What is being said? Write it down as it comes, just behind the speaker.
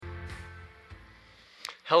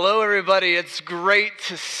Hello, everybody. It's great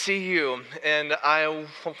to see you. And I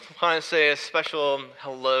want to say a special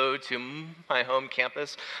hello to my home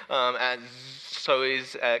campus at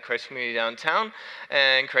Zoe's at Christ Community Downtown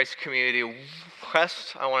and Christ Community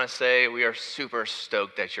West. I want to say we are super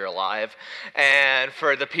stoked that you're alive. And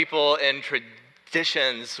for the people in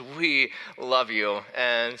Traditions, we love you,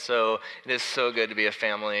 and so it is so good to be a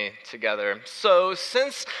family together. So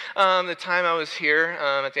since the time I was here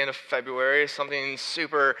at the end of February, something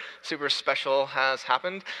super special has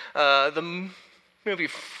happened. The movie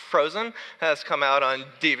Frozen has come out on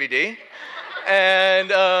DVD,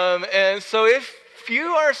 and so if you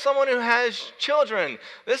are someone who has children,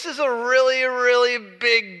 this is a really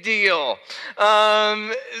big deal.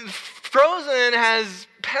 Frozen has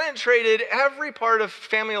penetrated every part of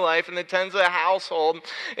family life in the Tenza household.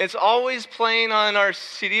 It's always playing on our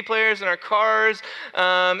CD players in our cars,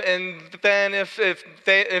 and then if the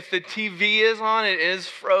TV is on, it is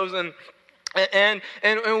Frozen. And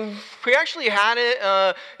we actually had it,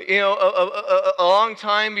 a long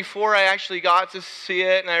time before I actually got to see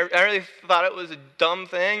it, and I really thought it was a dumb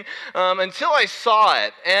thing until I saw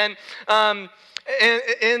it. And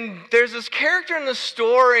there's this character in the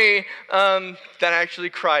story that I actually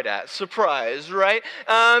cried at. Surprise, right?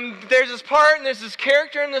 There's this part and there's this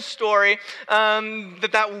character in the story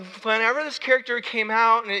that whenever this character came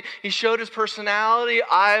out and he showed his personality,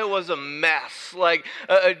 I was a mess, like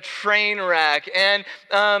a train wreck. And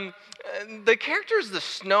the character is the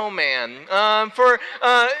snowman. And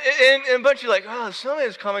a bunch of you are like, oh, the snowman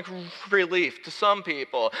is comic relief to some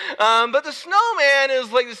people. But the snowman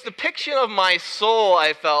is like this depiction of my soul,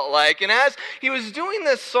 I felt like. And as he was doing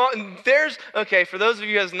this song, for those of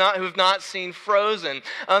you who have not seen Frozen,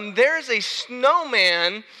 there's a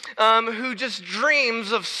snowman who just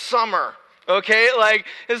dreams of summer. Okay, like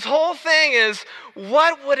his whole thing is,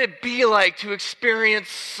 what would it be like to experience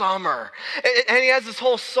summer? And he has this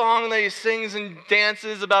whole song that he sings and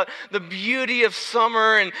dances about the beauty of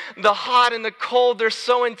summer and the hot and the cold. They're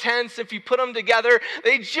so intense. If you put them together,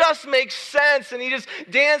 they just make sense. And he just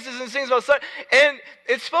dances and sings about summer. And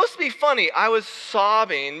it's supposed to be funny. I was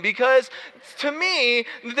sobbing because to me,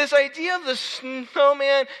 this idea of the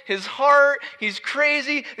snowman, his heart, he's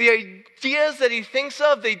crazy. The ideas that he thinks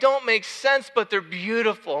of, they don't make sense, but they're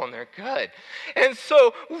beautiful and they're good. And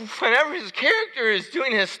so whenever his character is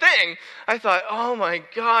doing his thing, I thought, oh my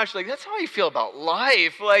gosh, like that's how I feel about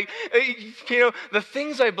life. Like, the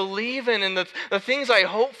things I believe in and the things I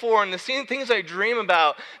hope for and the things I dream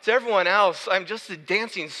about, to everyone else, I'm just a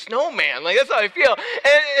dancing snowman. Like that's how I feel.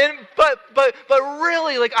 But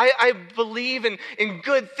really, like I believe in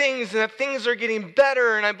good things and that things are getting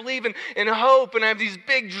better, and I believe in hope, and I have these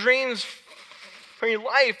big dreams for your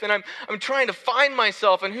life, and I'm trying to find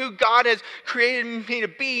myself and who God has created me to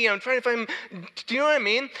be. I'm trying to find, do you know what I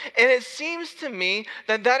mean? And it seems to me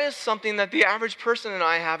that is something that the average person and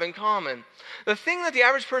I have in common. The thing that the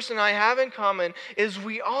average person and I have in common is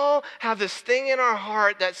we all have this thing in our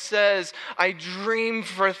heart that says, I dream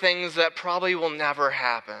for things that probably will never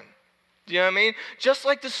happen. Do you know what I mean? Just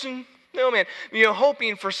like the snowman,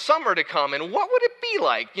 hoping for summer to come, and what would it be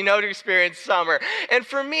like, to experience summer? And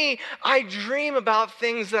for me, I dream about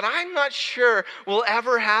things that I'm not sure will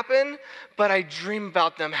ever happen, but I dream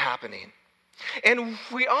about them happening. And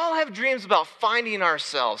we all have dreams about finding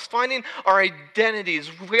ourselves, finding our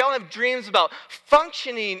identities. We all have dreams about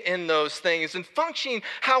functioning in those things and functioning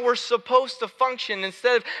how we're supposed to function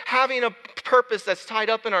instead of having a purpose that's tied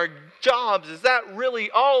up in our jobs. Is that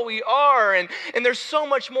really all we are? And there's so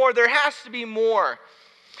much more. There has to be more.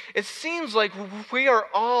 It seems like we are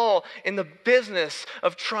all in the business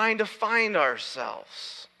of trying to find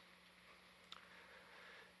ourselves.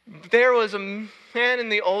 There was a man in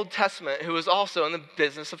the Old Testament who was also in the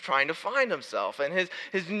business of trying to find himself, and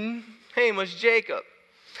his name was Jacob.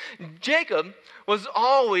 Jacob was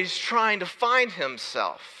always trying to find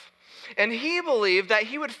himself, and he believed that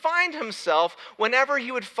he would find himself whenever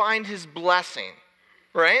he would find his blessing,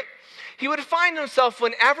 right? He would find himself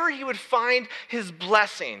whenever he would find his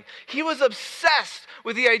blessing. He was obsessed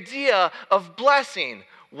with the idea of blessing.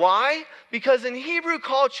 Why? Because in Hebrew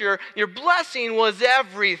culture, your blessing was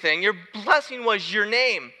everything. Your blessing was your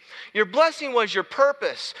name. Your blessing was your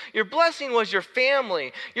purpose. Your blessing was your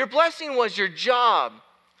family. Your blessing was your job.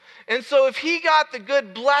 And so if he got the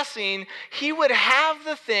good blessing, he would have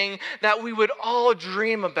the thing that we would all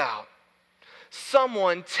dream about.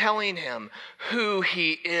 Someone telling him who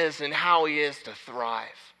he is and how he is to thrive.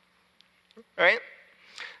 Right?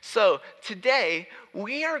 So today,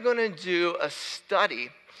 we are going to do a study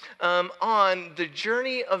on the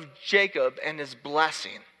journey of Jacob and his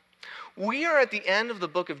blessing. We are at the end of the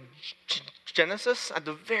book of Genesis, at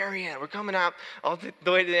the very end, we're coming out all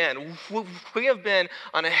the way to the end. We have been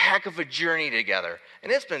on a heck of a journey together,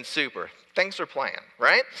 and it's been super. Thanks for playing,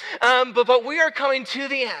 right? But we are coming to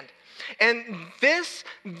the end. And this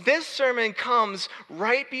sermon comes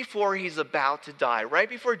right before he's about to die, right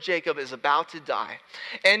before Jacob is about to die.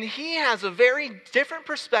 And he has a very different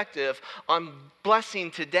perspective on blessing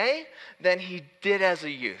today than he did as a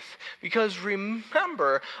youth. Because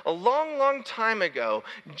remember, a long, long time ago,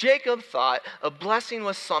 Jacob thought a blessing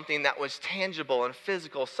was something that was tangible and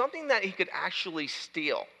physical, something that he could actually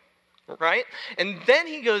steal. Right? And then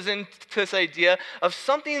he goes into this idea of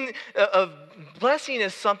blessing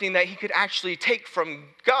is something that he could actually take from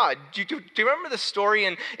God. Do you remember the story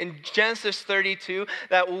in Genesis 32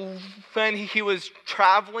 that when he was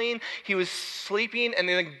traveling, he was sleeping, and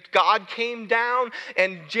then God came down,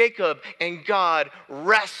 and Jacob and God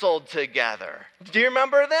wrestled together? Do you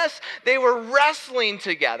remember this? They were wrestling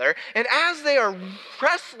together, and as they are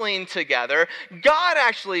wrestling together, God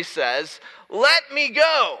actually says, "Let me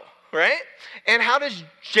go." Right? And how does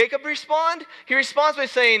Jacob respond? He responds by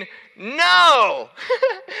saying, "No."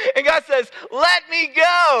 And God says, "Let me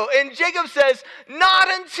go." And Jacob says, "Not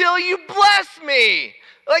until you bless me."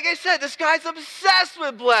 Like I said, this guy's obsessed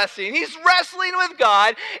with blessing. He's wrestling with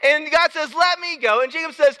God, and God says, "Let me go." And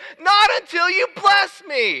Jacob says, "Not until you bless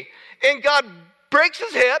me." And God breaks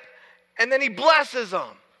his hip, and then he blesses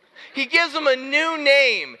him. He gives him a new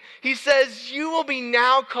name. He says, "You will be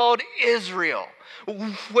now called Israel,"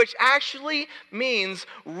 which actually means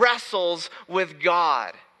wrestles with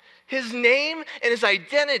God. His name and his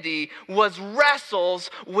identity was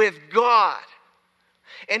wrestles with God.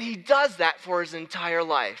 And he does that for his entire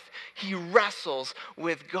life. He wrestles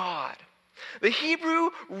with God. The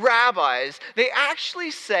Hebrew rabbis, they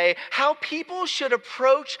actually say how people should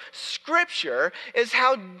approach Scripture is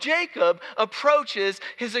how Jacob approaches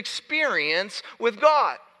his experience with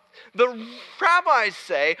God. The rabbis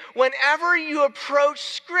say, whenever you approach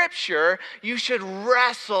Scripture, you should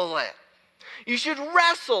wrestle it. You should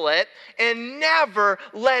wrestle it and never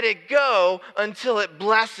let it go until it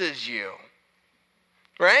blesses you.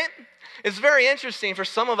 Right? It's very interesting for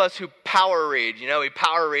some of us who power read. We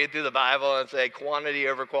power read through the Bible and say quantity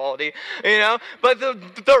over quality, But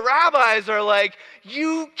the rabbis are like,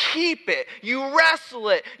 you keep it, you wrestle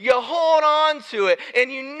it, you hold on to it,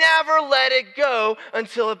 and you never let it go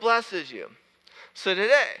until it blesses you. So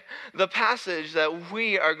today, the passage that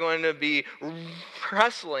we are going to be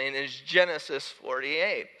wrestling is Genesis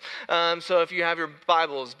 48. So if you have your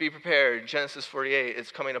Bibles, be prepared. Genesis 48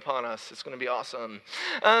 is coming upon us. It's going to be awesome.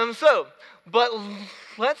 But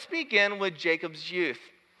let's begin with Jacob's youth.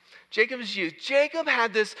 Jacob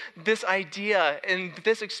had this idea and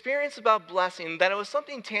this experience about blessing, that it was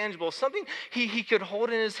something tangible, something he could hold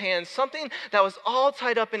in his hands, something that was all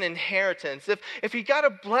tied up in inheritance. If he got a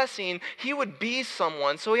blessing, he would be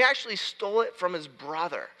someone. So he actually stole it from his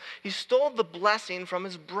brother. He stole the blessing from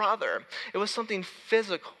his brother. It was something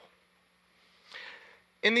physical.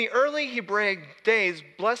 In the early Hebraic days,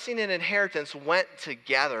 blessing and inheritance went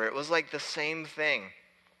together. It was like the same thing.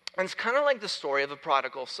 And it's kind of like the story of the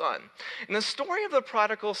prodigal son. In the story of the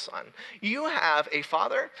prodigal son, you have a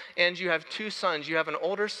father and you have two sons. You have an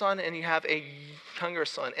older son and you have a younger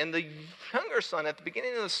son. And the younger son, at the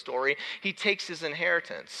beginning of the story, he takes his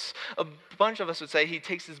inheritance. A bunch of us would say he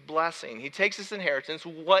takes his blessing. He takes his inheritance,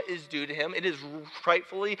 what is due to him. It is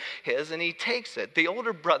rightfully his, and he takes it. The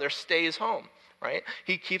older brother stays home, right?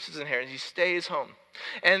 He keeps his inheritance. He stays home.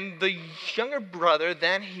 And the younger brother,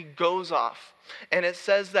 then he goes off. And it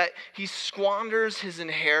says that he squanders his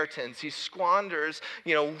inheritance. He squanders,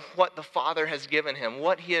 what the father has given him,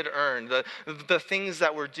 what he had earned, the things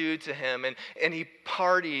that were due to him. And he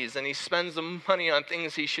parties and he spends the money on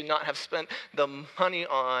things he should not have spent the money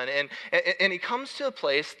on. And he comes to a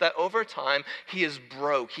place that over time he is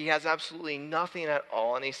broke. He has absolutely nothing at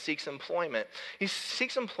all, and he seeks employment. He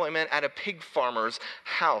seeks employment at a pig farmer's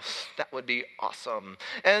house. That would be awesome.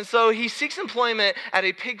 And so he seeks employment at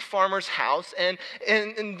a pig farmer's house. And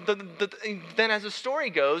then as the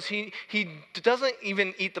story goes, he doesn't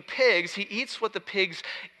even eat the pigs. He eats what the pigs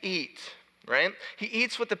eat, right? He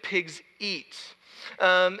eats what the pigs eat.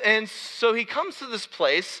 And so he comes to this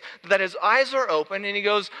place that his eyes are open and he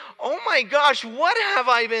goes, "Oh my gosh, what have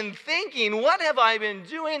I been thinking? What have I been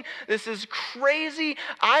doing? This is crazy.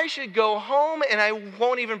 I should go home and I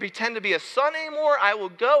won't even pretend to be a son anymore. I will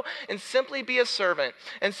go and simply be a servant."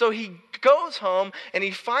 And so he goes home and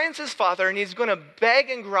he finds his father and he's going to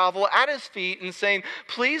beg and grovel at his feet and saying,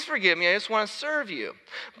 "Please forgive me, I just want to serve you."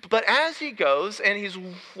 But as he goes and he's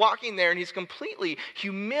walking there and he's completely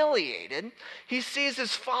humiliated, he sees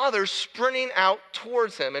his father sprinting out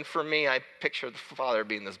towards him. And for me, I picture the father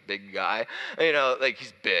being this big guy. Like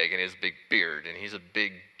he's big and he has a big beard and he's a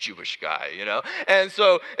big Jewish guy, And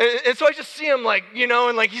so I just see him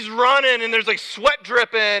and like he's running and there's like sweat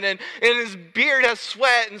dripping and his beard has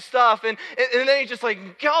sweat and stuff. And then he just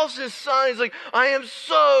like calls his son. He's like, I am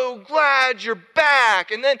so glad you're back.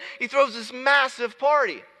 And then he throws this massive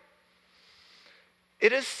party.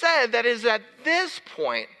 It is said that it is at this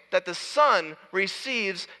point that the son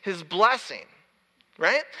receives his blessing.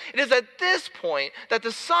 Right? It is at this point that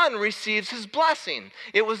the son receives his blessing.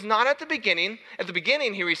 It was not at the beginning. At the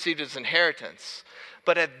beginning, he received his inheritance.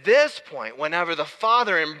 But at this point, whenever the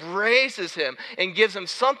father embraces him and gives him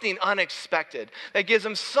something unexpected, that gives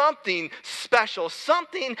him something special,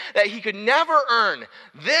 something that he could never earn,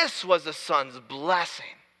 this was the son's blessing.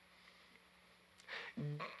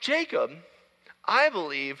 Jacob, I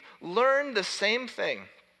believe, learned the same thing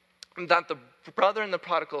that the brother and the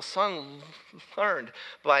prodigal son learned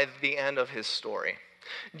by the end of his story.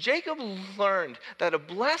 Jacob learned that a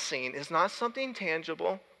blessing is not something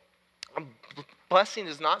tangible. A blessing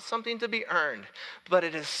is not something to be earned, but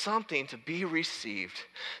it is something to be received.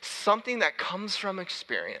 Something that comes from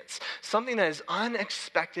experience. Something that is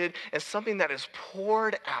unexpected and something that is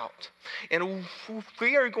poured out. And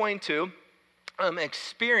we are going to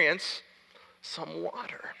experience some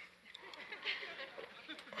water.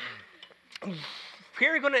 We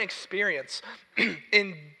are going to experience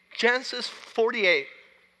in Genesis 48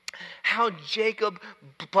 how Jacob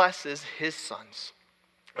blesses his sons.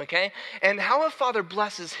 Okay? And how a father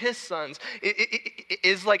blesses his sons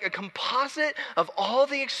is like a composite of all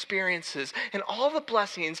the experiences and all the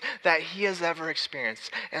blessings that he has ever experienced.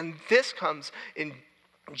 And this comes in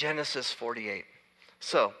Genesis 48.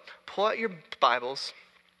 So, pull out your Bibles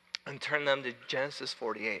and turn them to Genesis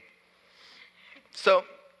 48. So,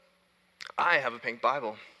 I have a pink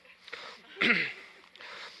Bible.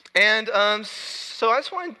 And so I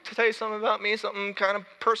just wanted to tell you something about me, something kind of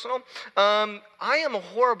personal. I am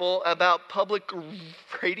horrible about public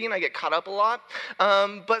reading. I get caught up a lot.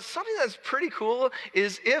 But something that's pretty cool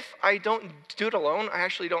is if I don't do it alone, I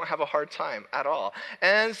actually don't have a hard time at all.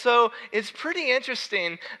 And so it's pretty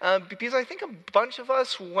interesting because I think a bunch of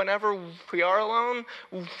us, whenever we are alone,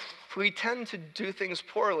 we tend to do things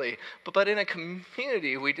poorly, but in a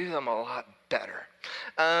community, we do them a lot better.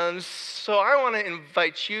 So I want to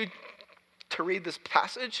invite you to read this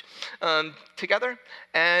passage together,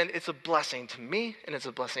 and it's a blessing to me, and it's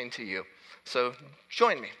a blessing to you. So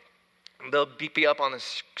join me. They'll be up on the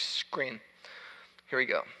screen. Here we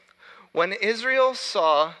go. When Israel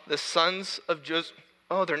saw the sons of Joseph...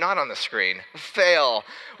 Oh, they're not on the screen. Fail.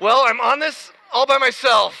 Well, I'm on this all by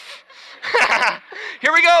myself.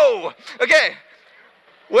 Here we go. Okay.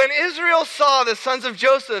 When Israel saw the sons of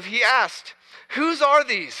Joseph, he asked, "Whose are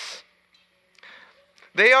these?"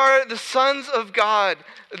 "They are the sons of God.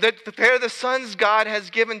 They're the sons God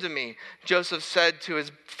has given to me," Joseph said to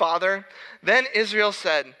his father. Then Israel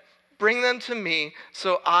said, "Bring them to me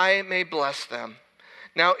so I may bless them."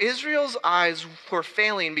 Now Israel's eyes were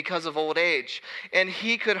failing because of old age, and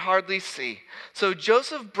he could hardly see. So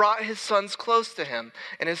Joseph brought his sons close to him,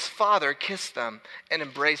 and his father kissed them and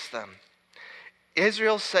embraced them.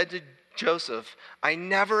 Israel said to Joseph, "I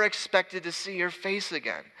never expected to see your face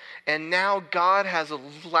again, and now God has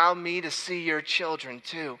allowed me to see your children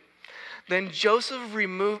too." Then Joseph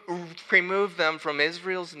removed them from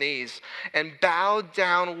Israel's knees and bowed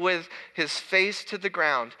down with his face to the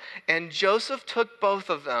ground. And Joseph took both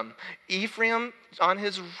of them, Ephraim on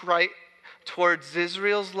his right towards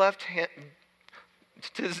Israel's left hand,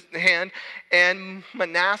 and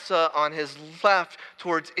Manasseh on his left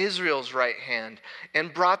towards Israel's right hand,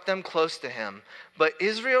 and brought them close to him. But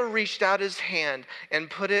Israel reached out his hand and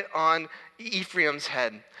put it on Ephraim's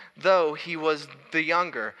head, though he was the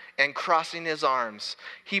younger, and crossing his arms.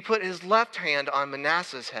 He put his left hand on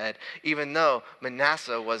Manasseh's head, even though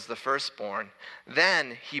Manasseh was the firstborn.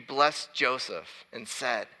 Then he blessed Joseph and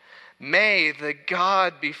said, "May the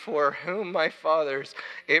God before whom my fathers,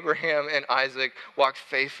 Abraham and Isaac, walked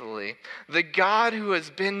faithfully, the God who has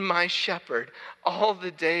been my shepherd all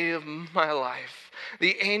the day of my life,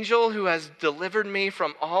 the angel who has delivered me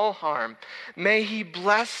from all harm, may he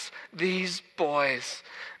bless these boys.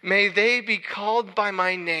 May they be called by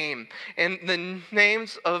my name and the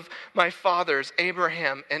names of my fathers,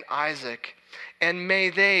 Abraham and Isaac, and may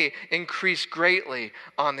they increase greatly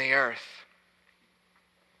on the earth."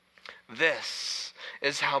 This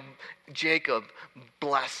is how Jacob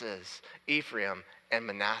blesses Ephraim and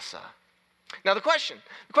Manasseh. Now the question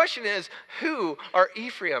is, who are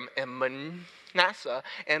Ephraim and Manasseh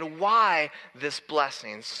and why this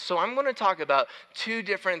blessing. So I'm going to talk about two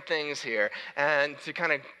different things here and to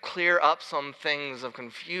kind of clear up some things of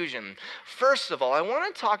confusion. First of all, I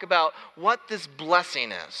want to talk about what this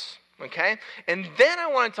blessing is, okay? And then I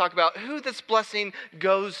want to talk about who this blessing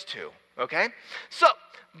goes to, okay? So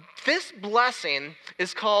this blessing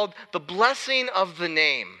is called the blessing of the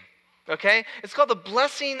name. Okay? It's called the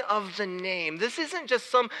blessing of the name. This isn't just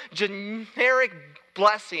some generic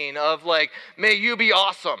blessing of like, may you be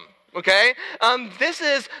awesome. Okay? This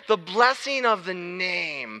is the blessing of the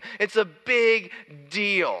name. It's a big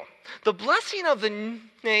deal. The blessing of the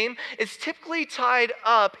name is typically tied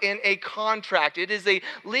up in a contract. It is a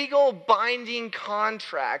legal binding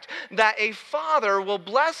contract that a father will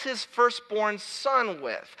bless his firstborn son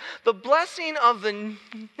with. The blessing of the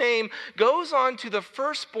name goes on to the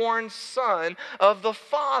firstborn son of the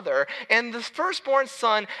father, and the firstborn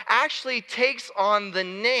son actually takes on the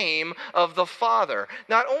name of the father.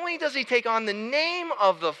 Not only does he take on the name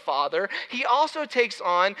of the father, he also takes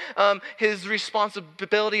on his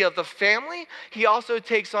responsibility of the family. He also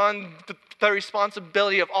takes on the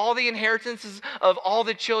responsibility of all the inheritances of all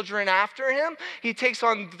the children after him. He takes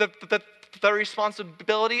on the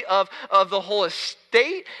responsibility of the whole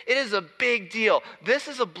estate. It is a big deal. This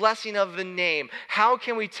is a blessing of the name. How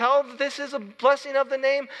can we tell this is a blessing of the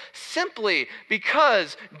name? Simply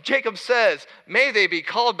because Jacob says, may they be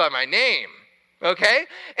called by my name. Okay?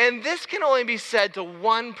 And this can only be said to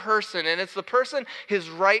one person, and it's the person his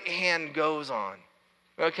right hand goes on.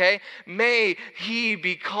 Okay? May he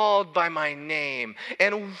be called by my name.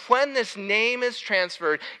 And when this name is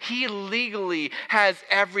transferred, he legally has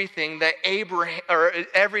everything that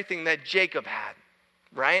everything that Jacob had.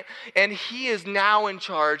 Right? And he is now in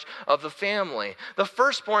charge of the family. The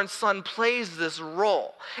firstborn son plays this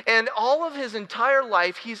role. And all of his entire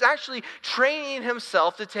life, he's actually training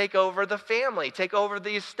himself to take over the family, take over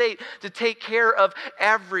the estate, to take care of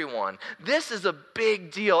everyone. This is a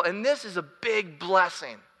big deal, and this is a big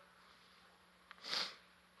blessing.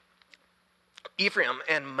 Ephraim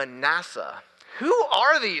and Manasseh. Who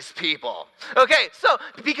are these people? Okay, so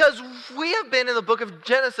because we have been in the book of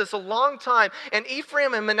Genesis a long time, and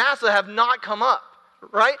Ephraim and Manasseh have not come up,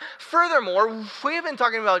 right? Furthermore, we have been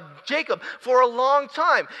talking about Jacob for a long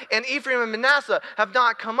time, and Ephraim and Manasseh have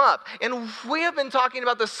not come up. And we have been talking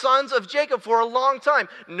about the sons of Jacob for a long time.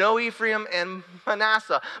 No Ephraim and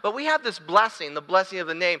Manasseh. But we have this blessing, the blessing of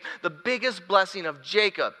the name, the biggest blessing of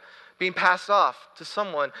Jacob, being passed off to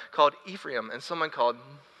someone called Ephraim and someone called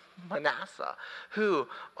Manasseh. Who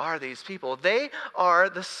are these people? They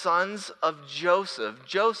are the sons of Joseph.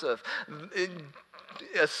 Joseph,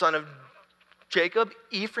 a son of Jacob.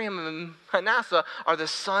 Ephraim and Manasseh are the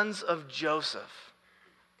sons of Joseph.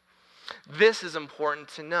 This is important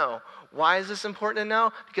to know. Why is this important to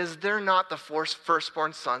know? Because they're not the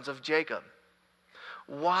firstborn sons of Jacob.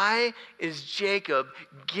 Why is Jacob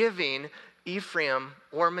giving Ephraim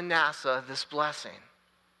or Manasseh this blessing?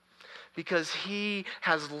 Because he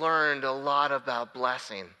has learned a lot about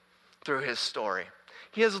blessing through his story.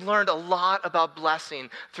 He has learned a lot about blessing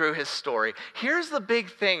through his story. Here's the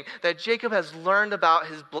big thing that Jacob has learned about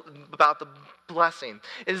the blessing,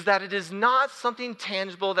 is that it is not something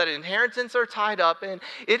tangible that inheritance are tied up in.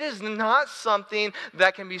 It is not something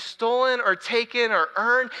that can be stolen or taken or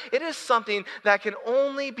earned. It is something that can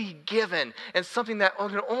only be given and something that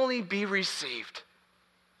can only be received.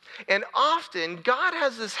 And often, God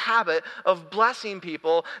has this habit of blessing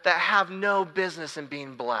people that have no business in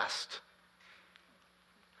being blessed.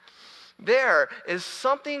 There is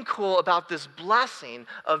something cool about this blessing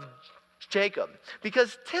of Jacob,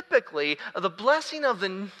 because typically the blessing of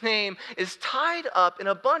the name is tied up in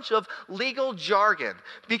a bunch of legal jargon,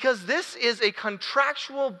 because this is a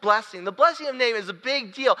contractual blessing. The blessing of name is a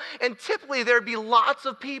big deal, and typically there'd be lots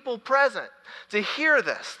of people present to hear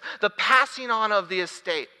this, the passing on of the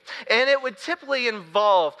estate. And it would typically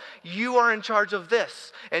involve, you are in charge of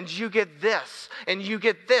this, and you get this, and you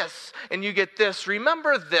get this, and you get this.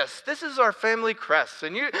 Remember this. This is our family crest.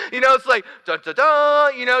 And you know, it's like, da-da-da,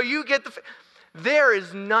 you get the... There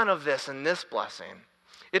is none of this in this blessing.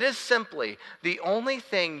 It is simply, the only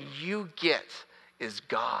thing you get is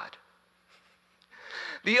God.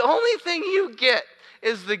 The only thing you get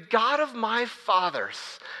is the God of my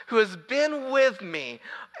fathers, who has been with me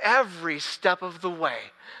every step of the way.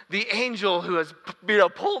 The angel who has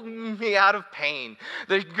pulled me out of pain.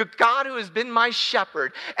 The God who has been my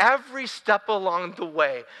shepherd every step along the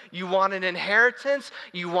way. You want an inheritance?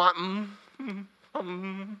 You want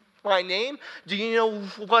my name, do you know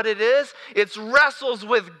what it is? It's wrestles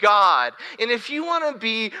with God. And if you want to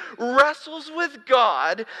be wrestles with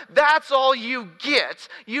God, that's all you get.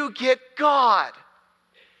 You get God.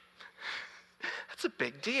 That's a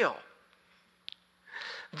big deal.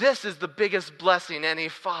 This is the biggest blessing any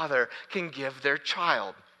father can give their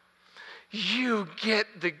child. You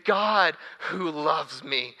get the God who loves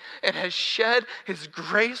me and has shed his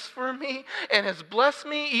grace for me and has blessed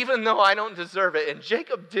me even though I don't deserve it. And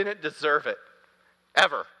Jacob didn't deserve it.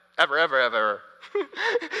 Ever.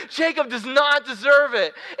 Jacob does not deserve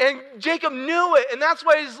it. And Jacob knew it. And that's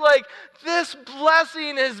why he's like, this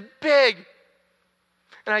blessing is big.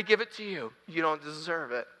 And I give it to you. You don't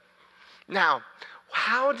deserve it. Now,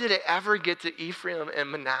 how did it ever get to Ephraim and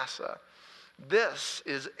Manasseh? This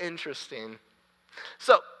is interesting.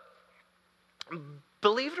 So,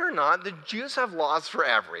 believe it or not, the Jews have laws for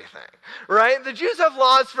everything, right? The Jews have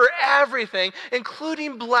laws for everything,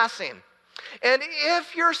 including blessing. And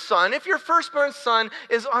if your firstborn son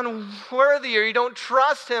is unworthy, or you don't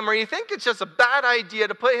trust him, or you think it's just a bad idea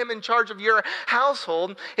to put him in charge of your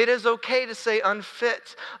household, it is okay to say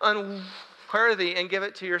unfit, unworthy, and give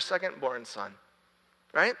it to your second-born son,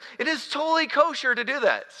 right? It is totally kosher to do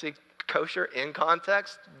that. See, kosher in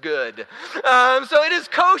context? Good. So it is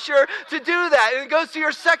kosher to do that, and it goes to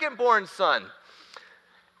your second-born son.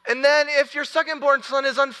 And then if your second-born son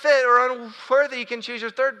is unfit or unworthy, you can choose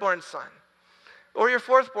your third-born son, or your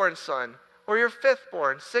fourth-born son, or your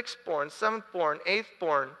fifth-born, sixth-born, seventh-born,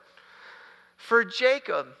 eighth-born. For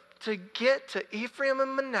Jacob to get to Ephraim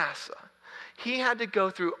and Manasseh, he had to go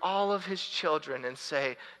through all of his children and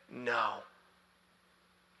say, no.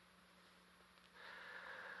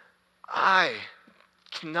 I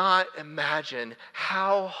cannot imagine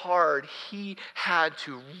how hard he had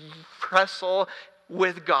to wrestle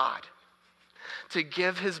with God to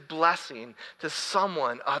give his blessing to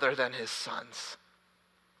someone other than his sons.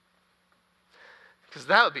 Because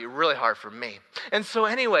that would be really hard for me. And so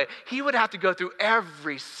anyway, he would have to go through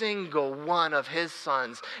every single one of his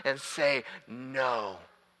sons and say, no.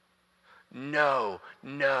 No,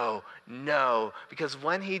 no, no. Because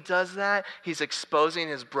when he does that, he's exposing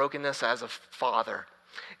his brokenness as a father.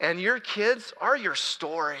 And your kids are your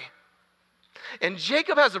story. And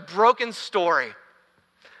Jacob has a broken story.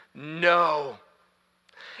 No.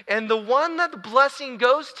 And the one that the blessing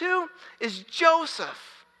goes to is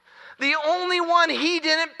Joseph. The only one he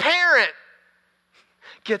didn't parent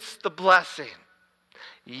gets the blessing.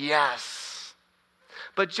 Yes.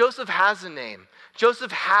 But Joseph has a name.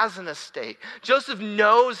 Joseph has an estate. Joseph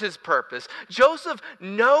knows his purpose. Joseph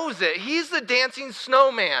knows it. He's the dancing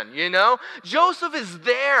snowman, you know? Joseph is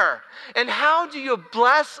there. And how do you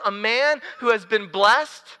bless a man who has been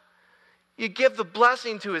blessed? You give the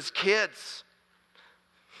blessing to his kids.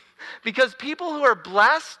 Because people who are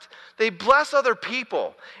blessed, they bless other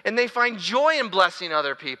people. And they find joy in blessing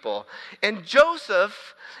other people. And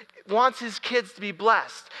Joseph wants his kids to be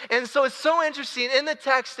blessed. And so it's so interesting. In the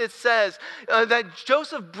text it says that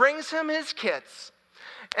Joseph brings him his kids.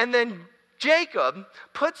 And then Jacob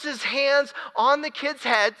puts his hands on the kids'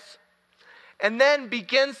 heads and then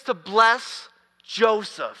begins to bless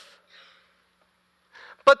Joseph.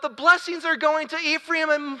 But the blessings are going to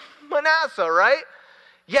Ephraim and Manasseh, right?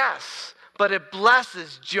 Yes, but it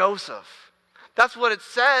blesses Joseph. That's what it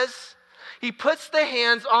says. He puts the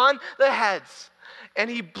hands on the heads and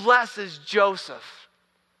he blesses Joseph.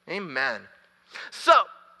 Amen. So,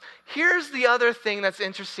 here's the other thing that's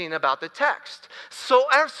interesting about the text. So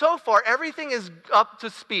far, everything is up to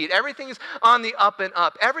speed. Everything is on the up and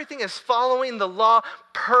up. Everything is following the law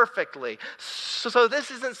perfectly. So this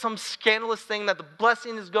isn't some scandalous thing that the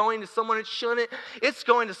blessing is going to someone it shouldn't. It's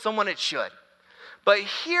going to someone it should. But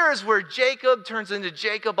here's where Jacob turns into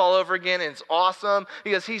Jacob all over again, and it's awesome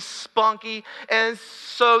because he's spunky. And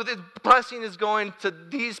so the blessing is going to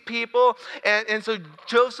these people. And so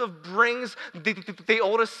Joseph brings the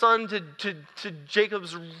oldest son to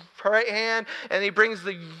Jacob's right hand, and he brings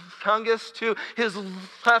the youngest to his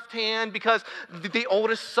left hand because the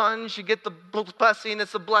oldest son should get the blessing.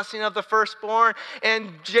 It's the blessing of the firstborn.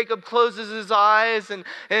 And Jacob closes his eyes, and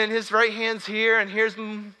his right hand's here, and here's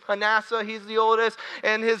Manasseh, he's the oldest.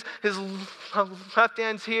 And his left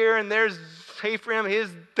hand's here, and there's Ephraim, he's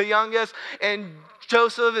the youngest, and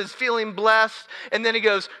Joseph is feeling blessed, and then he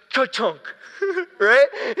goes, ka-chunk, right?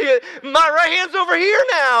 My right hand's over here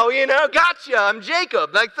now, gotcha, I'm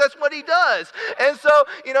Jacob. Like, that's what he does. And so,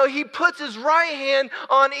 he puts his right hand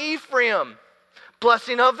on Ephraim,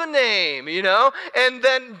 blessing of the name, and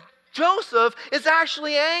then Joseph is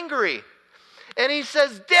actually angry. And he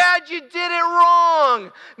says, Dad, you did it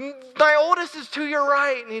wrong. My oldest is to your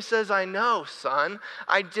right. And he says, I know, son,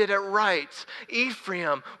 I did it right.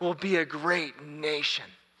 Ephraim will be a great nation.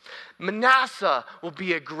 Manasseh will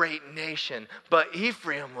be a great nation, but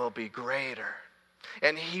Ephraim will be greater.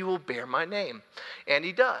 And he will bear my name. And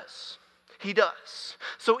he does. He does.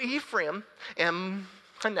 So Ephraim and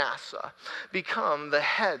Manasseh become the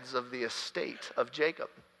heads of the estate of Jacob.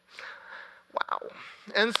 Wow.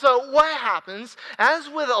 And so what happens, as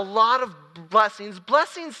with a lot of blessings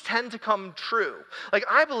tend to come true. Like,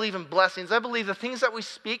 I believe in blessings. I believe the things that we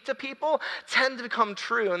speak to people tend to become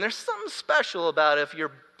true. And there's something special about it if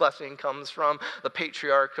your blessing comes from the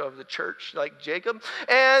patriarch of the church, like Jacob.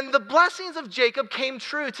 And the blessings of Jacob came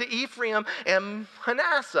true to Ephraim and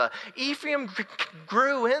Manasseh. Ephraim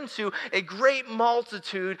grew into a great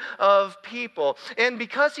multitude of people. And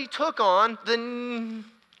because he took on the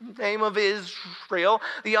name of Israel,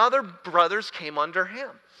 the other brothers came under him.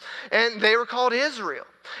 And they were called Israel.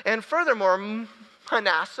 And furthermore,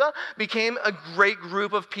 Manasseh became a great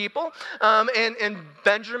group of people. And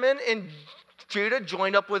Benjamin and Judah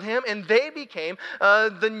joined up with him, and they became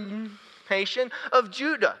the nation of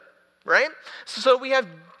Judah, right? So we have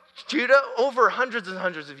Judah over hundreds and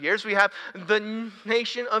hundreds of years. We have the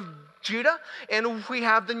nation of Judah, and we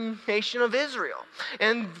have the nation of Israel.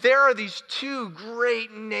 And there are these two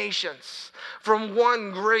great nations from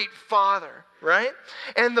one great father, right?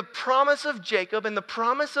 And the promise of Jacob and the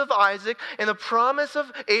promise of Isaac and the promise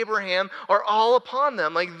of Abraham are all upon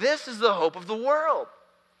them. Like, this is the hope of the world.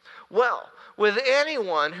 Well, with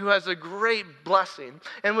anyone who has a great blessing,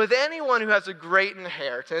 and with anyone who has a great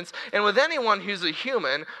inheritance, and with anyone who's a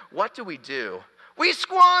human, what do? We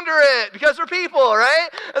squander it because we're people, right?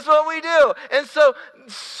 That's what we do. And so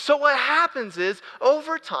what happens is,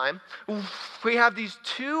 over time, we have these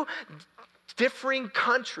two differing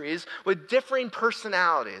countries with differing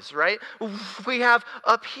personalities, right? We have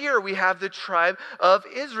up here, we have the tribe of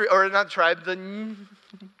Israel, or not the tribe, the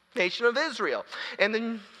nation of Israel. And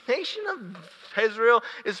the nation of Israel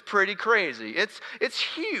is pretty crazy. It's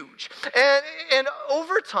huge. And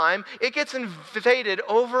over time, it gets invaded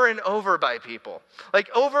over and over by people. Like,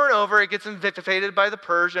 over and over, it gets invaded by the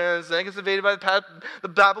Persians, then it gets invaded by the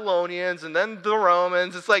Babylonians, and then the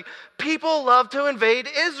Romans. It's like, people love to invade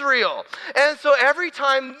Israel. And so every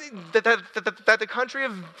time that the country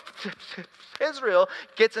of Israel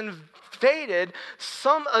gets invaded,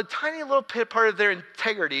 a tiny little part of their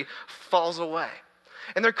integrity falls away.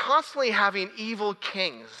 And they're constantly having evil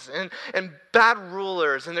kings and bad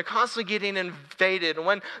rulers, and they're constantly getting invaded. And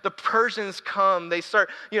when the Persians come, they start,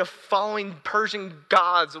 following Persian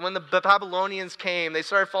gods. And when the Babylonians came, they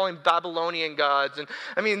started following Babylonian gods. And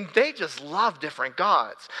they just love different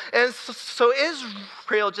gods. And so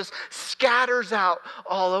Israel just scatters out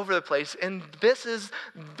all over the place. And this is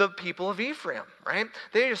the people of Ephraim, right?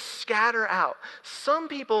 They just scatter out. Some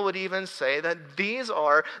people would even say that these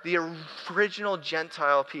are the original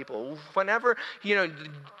Gentile people. Whenever,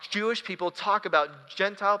 Jewish people talk about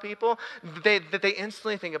Gentile people, they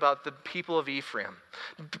instantly think about the people of Ephraim,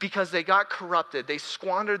 because they got corrupted, they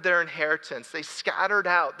squandered their inheritance, they scattered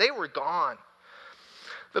out, they were gone.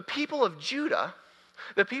 The people of Judah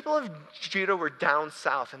were down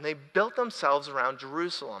south, and they built themselves around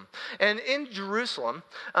Jerusalem. And in Jerusalem,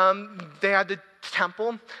 they had the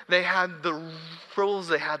temple, they had the rules,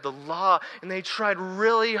 they had the law, and they tried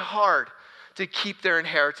really hard to keep their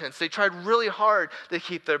inheritance. They tried really hard to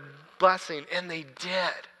keep their blessing, and they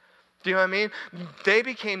did. Do you know what I mean? They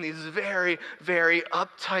became these very, very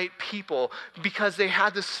uptight people because they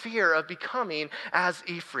had this fear of becoming as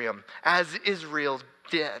Ephraim, as Israel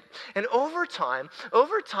did. And over time,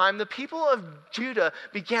 the people of Judah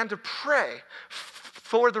began to pray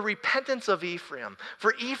for the repentance of Ephraim,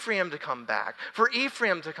 for Ephraim to come back, for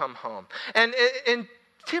Ephraim to come home. And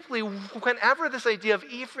typically, whenever this idea of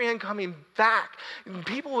Ephraim coming back,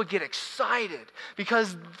 people would get excited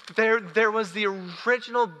because there was the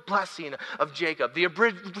original blessing of Jacob, the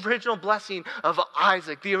original blessing of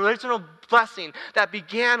Isaac, the original blessing that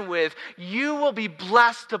began with, you will be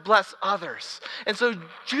blessed to bless others. And so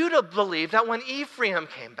Judah believed that when Ephraim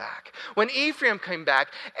came back,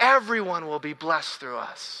 everyone will be blessed through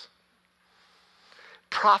us.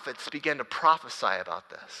 Prophets began to prophesy about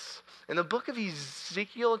this. In the book of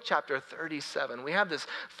Ezekiel, chapter 37, we have this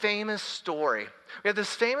famous story.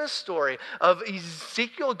 Of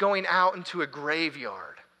Ezekiel going out into a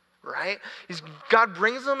graveyard, right? God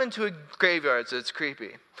brings him into a graveyard, so it's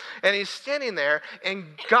creepy. And he's standing there, and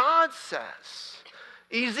God says,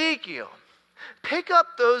 Ezekiel, pick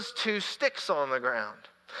up those two sticks on the ground.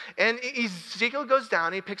 And Ezekiel goes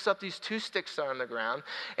down, he picks up these 2 sticks that are on the ground,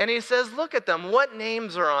 and he says, look at them, what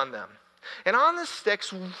names are on them? And on the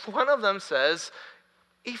sticks, one of them says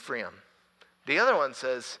Ephraim. The other one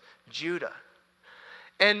says Judah.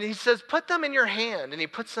 And he says, put them in your hand. And he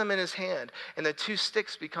puts them in his hand. And the 2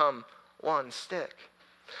 sticks become 1 stick.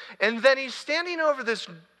 And then he's standing over this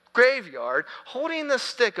graveyard holding the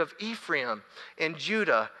stick of Ephraim and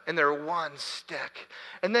Judah. And they're 1 stick.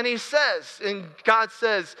 And then he says, and God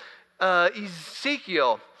says,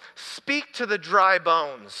 Ezekiel, speak to the dry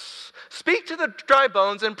bones. Speak to the dry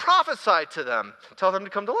bones and prophesy to them. Tell them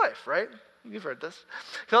to come to life, right? You've heard this.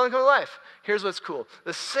 Tell them to come to life. Here's what's cool.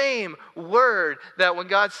 The same word that when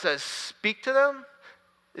God says speak to them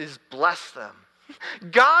is bless them.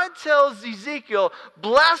 God tells Ezekiel,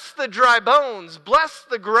 bless the dry bones, bless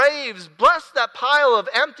the graves, bless that pile of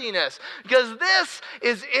emptiness, because this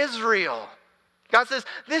is Israel. God says,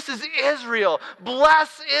 this is Israel.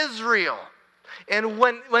 Bless Israel. And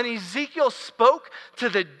when Ezekiel spoke to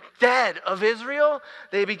the dead of Israel,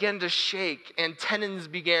 they began to shake and tendons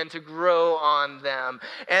began to grow on them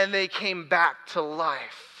and they came back to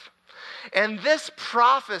life. And this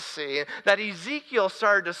prophecy that Ezekiel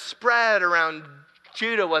started to spread around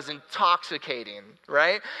Judah was intoxicating,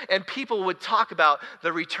 right? And people would talk about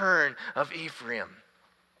the return of Ephraim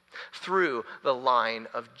through the line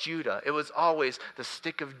of Judah. It was always the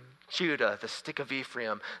stick of Judah, the stick of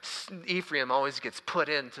Ephraim. Ephraim always gets put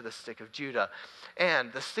into the stick of Judah.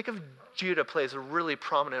 And the stick of Judah plays a really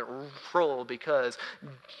prominent role because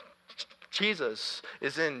Jesus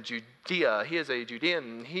is in Judea. He is a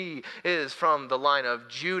Judean. He is from the line of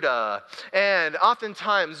Judah. And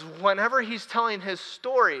oftentimes, whenever he's telling his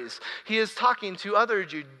stories, he is talking to other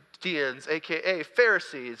Judeans, aka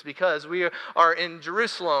Pharisees, because we are in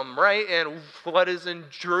Jerusalem, right? And what is in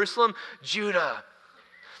Jerusalem? Judah.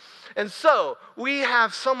 And so, we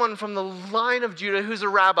have someone from the line of Judah who's a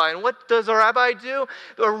rabbi. And what does a rabbi do?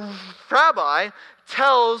 A rabbi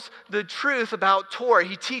tells the truth about Torah.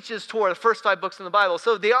 He teaches Torah, the first 5 books in the Bible.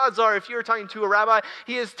 So the odds are, if you're talking to a rabbi,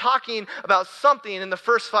 he is talking about something in the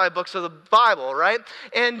first 5 books of the Bible, right?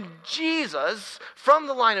 And Jesus, from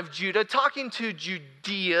the line of Judah, talking to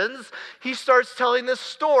Judeans, he starts telling this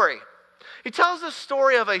story. He tells the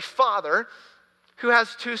story of a father who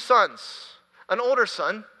has 2 sons, an older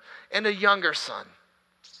son and a younger son.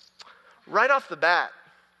 Right off the bat,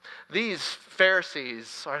 these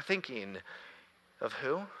Pharisees are thinking of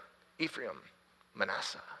who? Ephraim,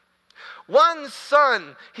 Manasseh. One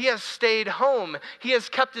son, he has stayed home. He has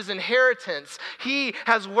kept his inheritance. He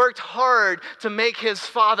has worked hard to make his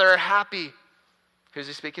father happy. Who's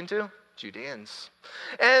he speaking to? Judeans.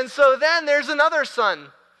 And so then there's another son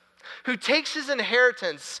who takes his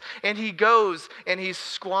inheritance and he goes and he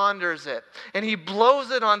squanders it. And he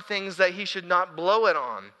blows it on things that he should not blow it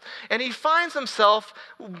on. And he finds himself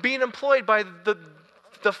being employed by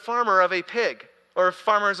the farmer of a pig, or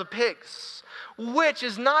farmers of pigs, which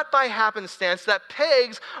is not by happenstance that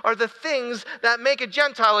pigs are the things that make a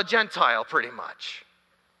Gentile, pretty much.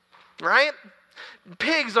 Right?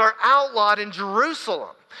 Pigs are outlawed in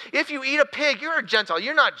Jerusalem. If you eat a pig, you're a Gentile.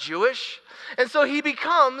 You're not Jewish. And so he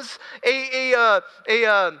becomes he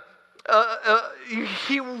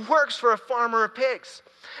works for a farmer of pigs.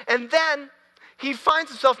 And then he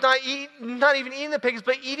finds himself not even eating the pigs,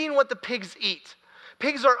 but eating what the pigs eat.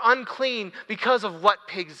 Pigs are unclean because of what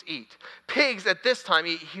pigs eat. Pigs at this time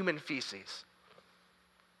eat human feces.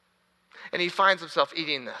 And he finds himself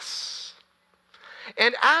eating this.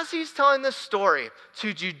 And as he's telling this story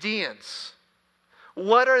to Judeans,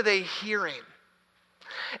 what are they hearing?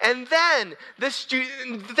 And then this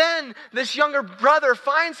younger brother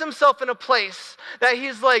finds himself in a place that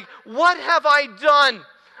he's like, what have I done?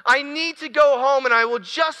 I need to go home and I will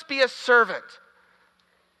just be a servant.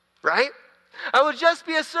 Right? I will just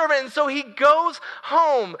be a servant. And so he goes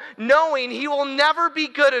home knowing he will never be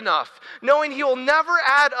good enough, knowing he will never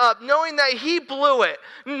add up, knowing that he blew it,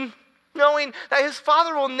 knowing that his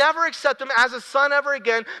father will never accept him as a son ever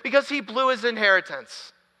again because he blew his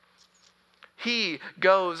inheritance. He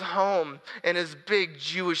goes home and his big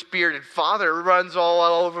Jewish bearded father runs all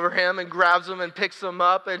over him and grabs him and picks him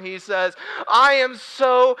up and he says, I am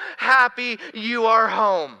so happy you are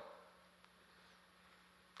home.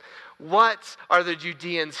 What are the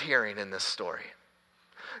Judeans hearing in this story?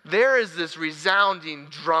 There is this resounding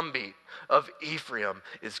drumbeat of Ephraim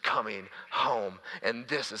is coming home, and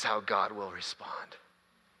this is how God will respond.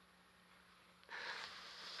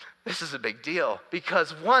 This is a big deal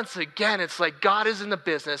because once again, it's like God is in the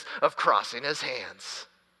business of crossing his hands.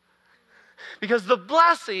 Because the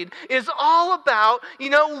blessing is all about, we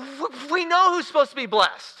know who's supposed to be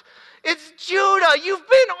blessed. It's Judah. You've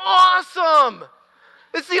been awesome.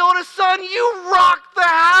 It's the oldest son. You rock the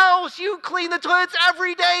house. You clean the toilets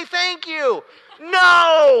every day. Thank you.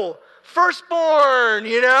 No. Firstborn,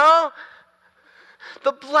 The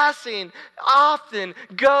blessing often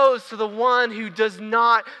goes to the one who does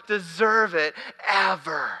not deserve it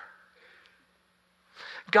ever.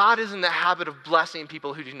 God is in the habit of blessing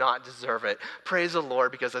people who do not deserve it. Praise the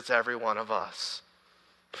Lord, because that's every one of us.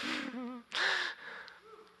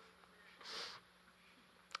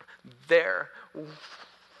 There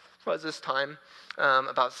was this time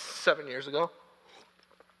about 7 years ago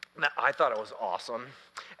that I thought it was awesome.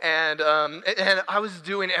 And I was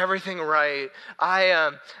doing everything right.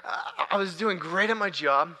 I was doing great at my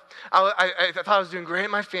job. I thought I was doing great at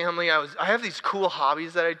my family. I have these cool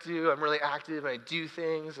hobbies that I do. I'm really active, and I do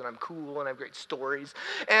things, and I'm cool, and I have great stories.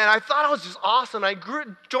 And I thought I was just awesome. I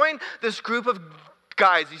joined this group of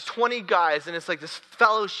guys, these 20 guys, and it's like this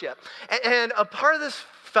fellowship. And a part of this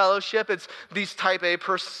fellowship, it's these type A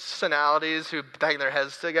personalities who bang their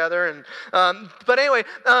heads together. But anyway,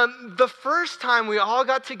 the first time we all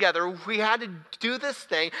got together, we had to do this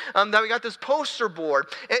thing, that we got this poster board.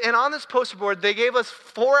 And on this poster board, they gave us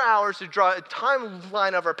 4 hours to draw a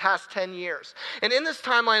timeline of our past 10 years. And in this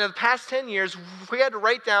timeline of the past 10 years, we had to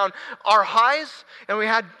write down our highs, and we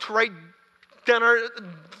had to write down our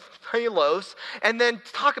lows, and then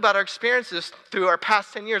talk about our experiences through our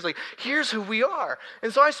past 10 years. Like, here's who we are.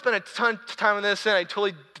 And so I spent a ton of time on this, and I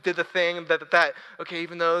totally did the thing that okay,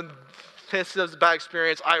 even though this was a bad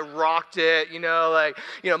experience, I rocked it,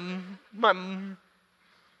 my mom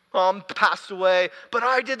passed away, but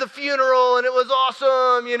I did the funeral, and it was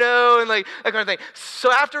awesome, and like that kind of thing.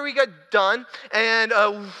 So after we got done, and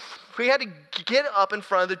we had to get up in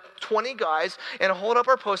front of the 20 guys and hold up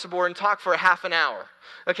our poster board and talk for a half an hour.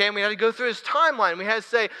 Okay, and we had to go through his timeline. We had to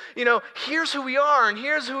say, here's who we are, and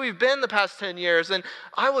here's who we've been the past 10 years. And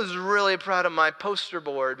I was really proud of my poster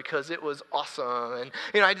board because it was awesome.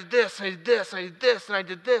 And, I did this, and I did this, and I did this, and I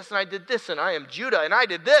did this, and I did this, and I am Judah, and I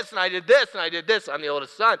did this, and I did this, and I did this. I'm the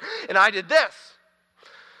oldest son, and I did this.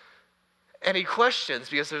 Any questions?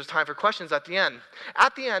 Because there's time for questions at the end.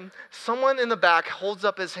 At the end, someone in the back holds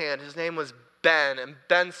up his hand. His name was Ben, and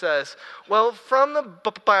Ben says, well, from the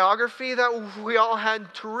biography that we all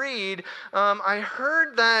had to read, I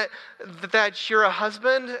heard that you're a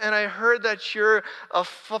husband, and I heard that you're a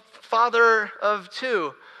father of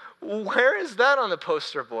 2. Where is that on the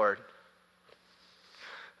poster board?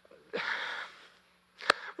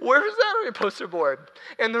 Where is that on your poster board?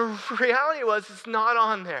 And the reality was, it's not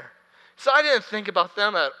on there. So I didn't think about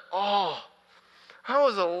them at all. I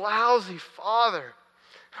was a lousy father.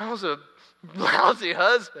 I was a lousy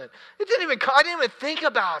husband. I didn't even think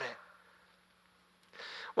about it.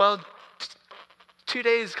 Well, 2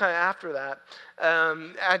 days kind of after that,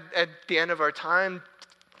 at the end of our time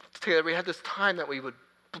together, we had this time that we would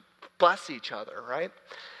bless each other, right?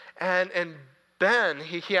 And Ben,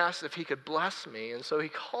 he asked if he could bless me, and so he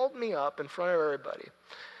called me up in front of everybody.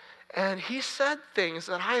 And he said things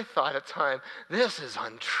that I thought at the time, this is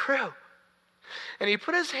untrue. And he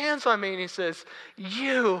put his hands on me and he says,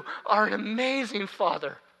 you are an amazing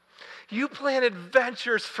father. You plan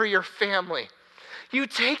adventures for your family. You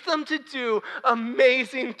take them to do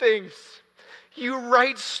amazing things. You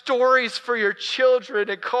write stories for your children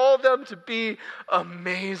and call them to be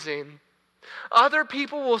amazing. Other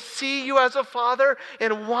people will see you as a father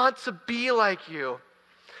and want to be like you.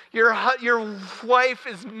 Your wife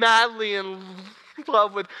is madly in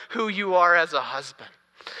love with who you are as a husband.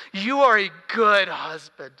 You are a good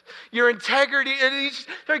husband. Your integrity, and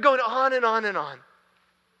they're going on and on and on.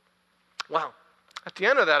 Well, at the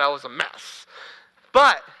end of that, I was a mess.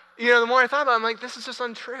 But, the more I thought about it, I'm like, this is just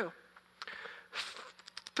untrue.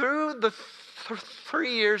 Through the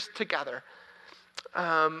 3 years together,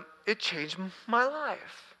 it changed my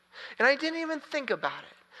life. And I didn't even think about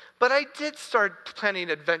it. But I did start planning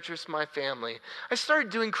adventures for my family. I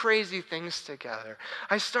started doing crazy things together.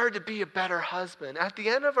 I started to be a better husband. At the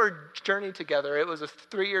end of our journey together, it was a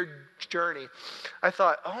 3-year journey, I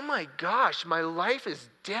thought, oh my gosh, my life is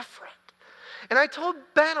different. And I told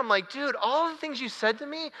Ben, I'm like, dude, all the things you said to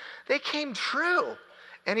me, they came true.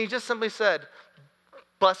 And he just simply said,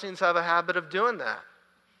 blessings have a habit of doing that.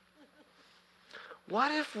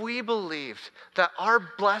 What if we believed that our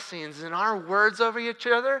blessings and our words over each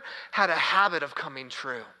other had a habit of coming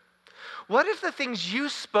true? What if the things you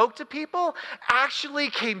spoke to people actually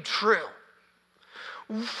came true?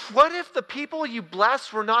 What if the people you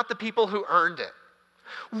blessed were not the people who earned it?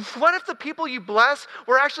 What if the people you bless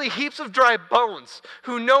were actually heaps of dry bones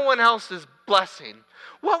who no one else is blessing?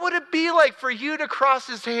 What would it be like for you to cross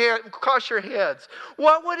your hands?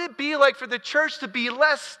 What would it be like for the church to be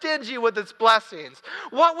less stingy with its blessings?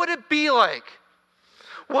 What would it be like?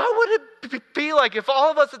 What would it be like if all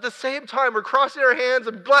of us at the same time were crossing our hands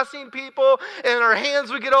and blessing people, and our hands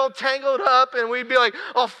would get all tangled up, and we'd be like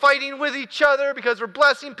all fighting with each other because we're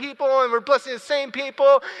blessing people and we're blessing the same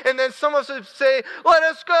people, and then some of us would say, let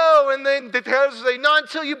us go, and then the others would say, not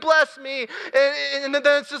until you bless me, and then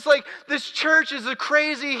it's just like this church is a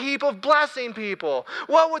crazy heap of blessing people.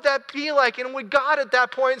 What would that be like? And would God at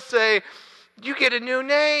that point say, you get a new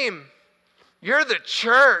name. You're the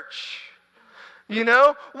church. You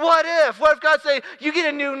know, what if God say, you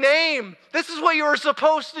get a new name? This is what you were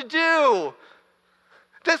supposed to do.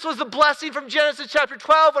 This was the blessing from Genesis chapter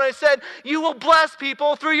 12 when I said, you will bless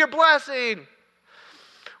people through your blessing.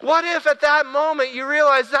 What if at that moment you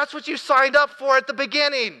realize that's what you signed up for at the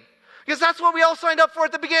beginning? Because that's what we all signed up for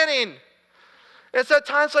at the beginning. And it's at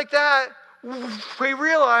times like that we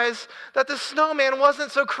realize that the snowman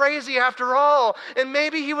wasn't so crazy after all, and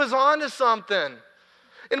maybe he was onto something.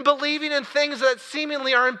 And believing in things that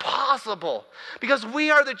seemingly are impossible. Because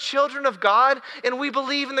we are the children of God and we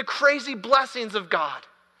believe in the crazy blessings of God.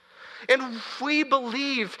 And we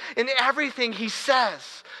believe in everything he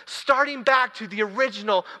says, starting back to the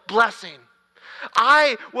original blessing.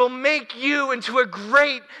 I will make you into a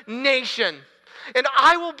great nation, and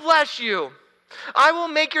I will bless you. I will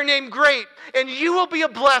make your name great, and you will be a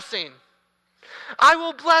blessing. I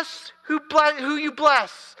will bless who you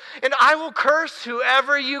bless, and I will curse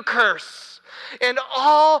whoever you curse. And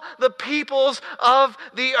all the peoples of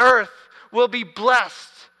the earth will be blessed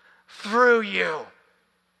through you.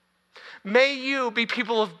 May you be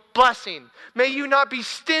people of blessing. May you not be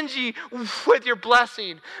stingy with your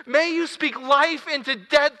blessing. May you speak life into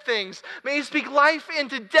dead things. May you speak life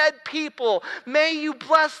into dead people. May you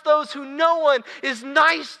bless those who no one is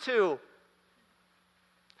nice to.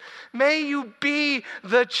 May you be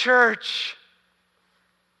the church.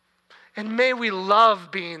 And may we love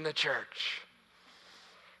being the church.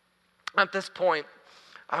 At this point,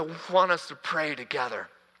 I want us to pray together.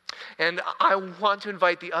 And I want to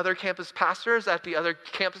invite the other campus pastors at the other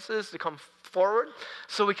campuses to come forward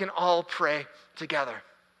so we can all pray together.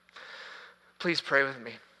 Please pray with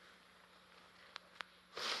me.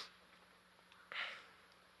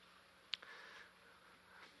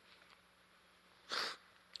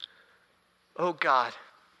 Oh God,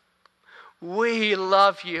 we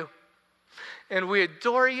love you, and we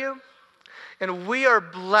adore you, and we are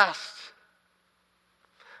blessed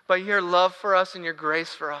by your love for us and your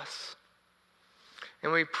grace for us.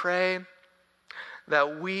 And we pray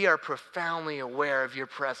that we are profoundly aware of your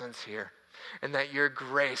presence here, and that your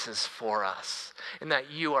grace is for us, and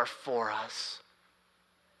that you are for us.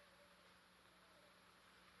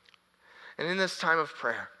 And in this time of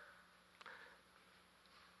prayer,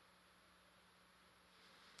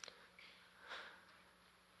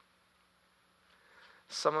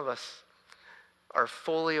 some of us are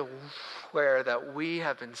fully aware that we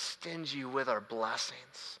have been stingy with our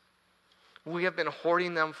blessings. We have been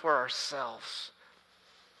hoarding them for ourselves,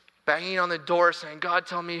 banging on the door saying, God,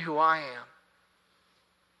 tell me who I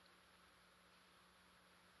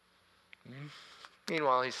am.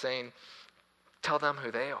 Meanwhile, he's saying, tell them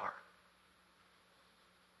who they are.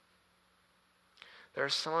 There are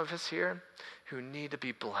some of us here who need to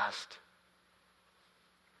be blessed.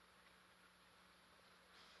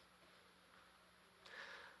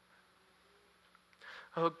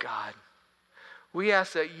 Oh God, we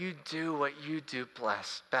ask that you do what you do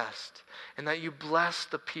best, and that you bless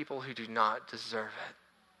the people who do not deserve it.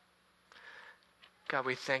 God,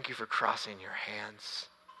 we thank you for crossing your hands.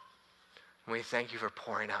 And we thank you for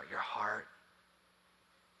pouring out your heart.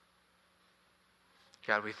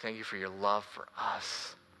 God, we thank you for your love for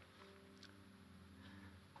us.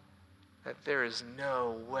 That there is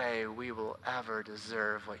no way we will ever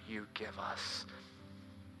deserve what you give us.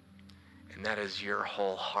 And that is your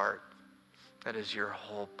whole heart. That is your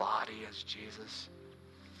whole body as Jesus.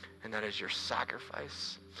 And that is your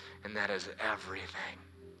sacrifice. And that is everything.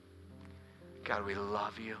 God, we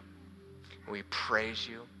love you. We praise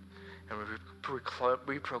you. And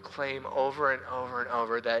we proclaim over and over and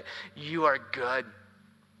over that you are good.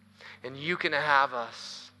 And you can have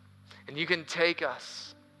us. And you can take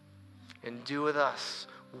us. And do with us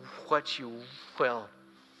what you will.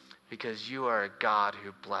 Because you are a God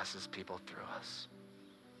who blesses people through us.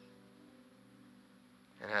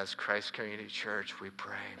 And as Christ Community Church, we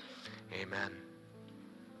pray, amen.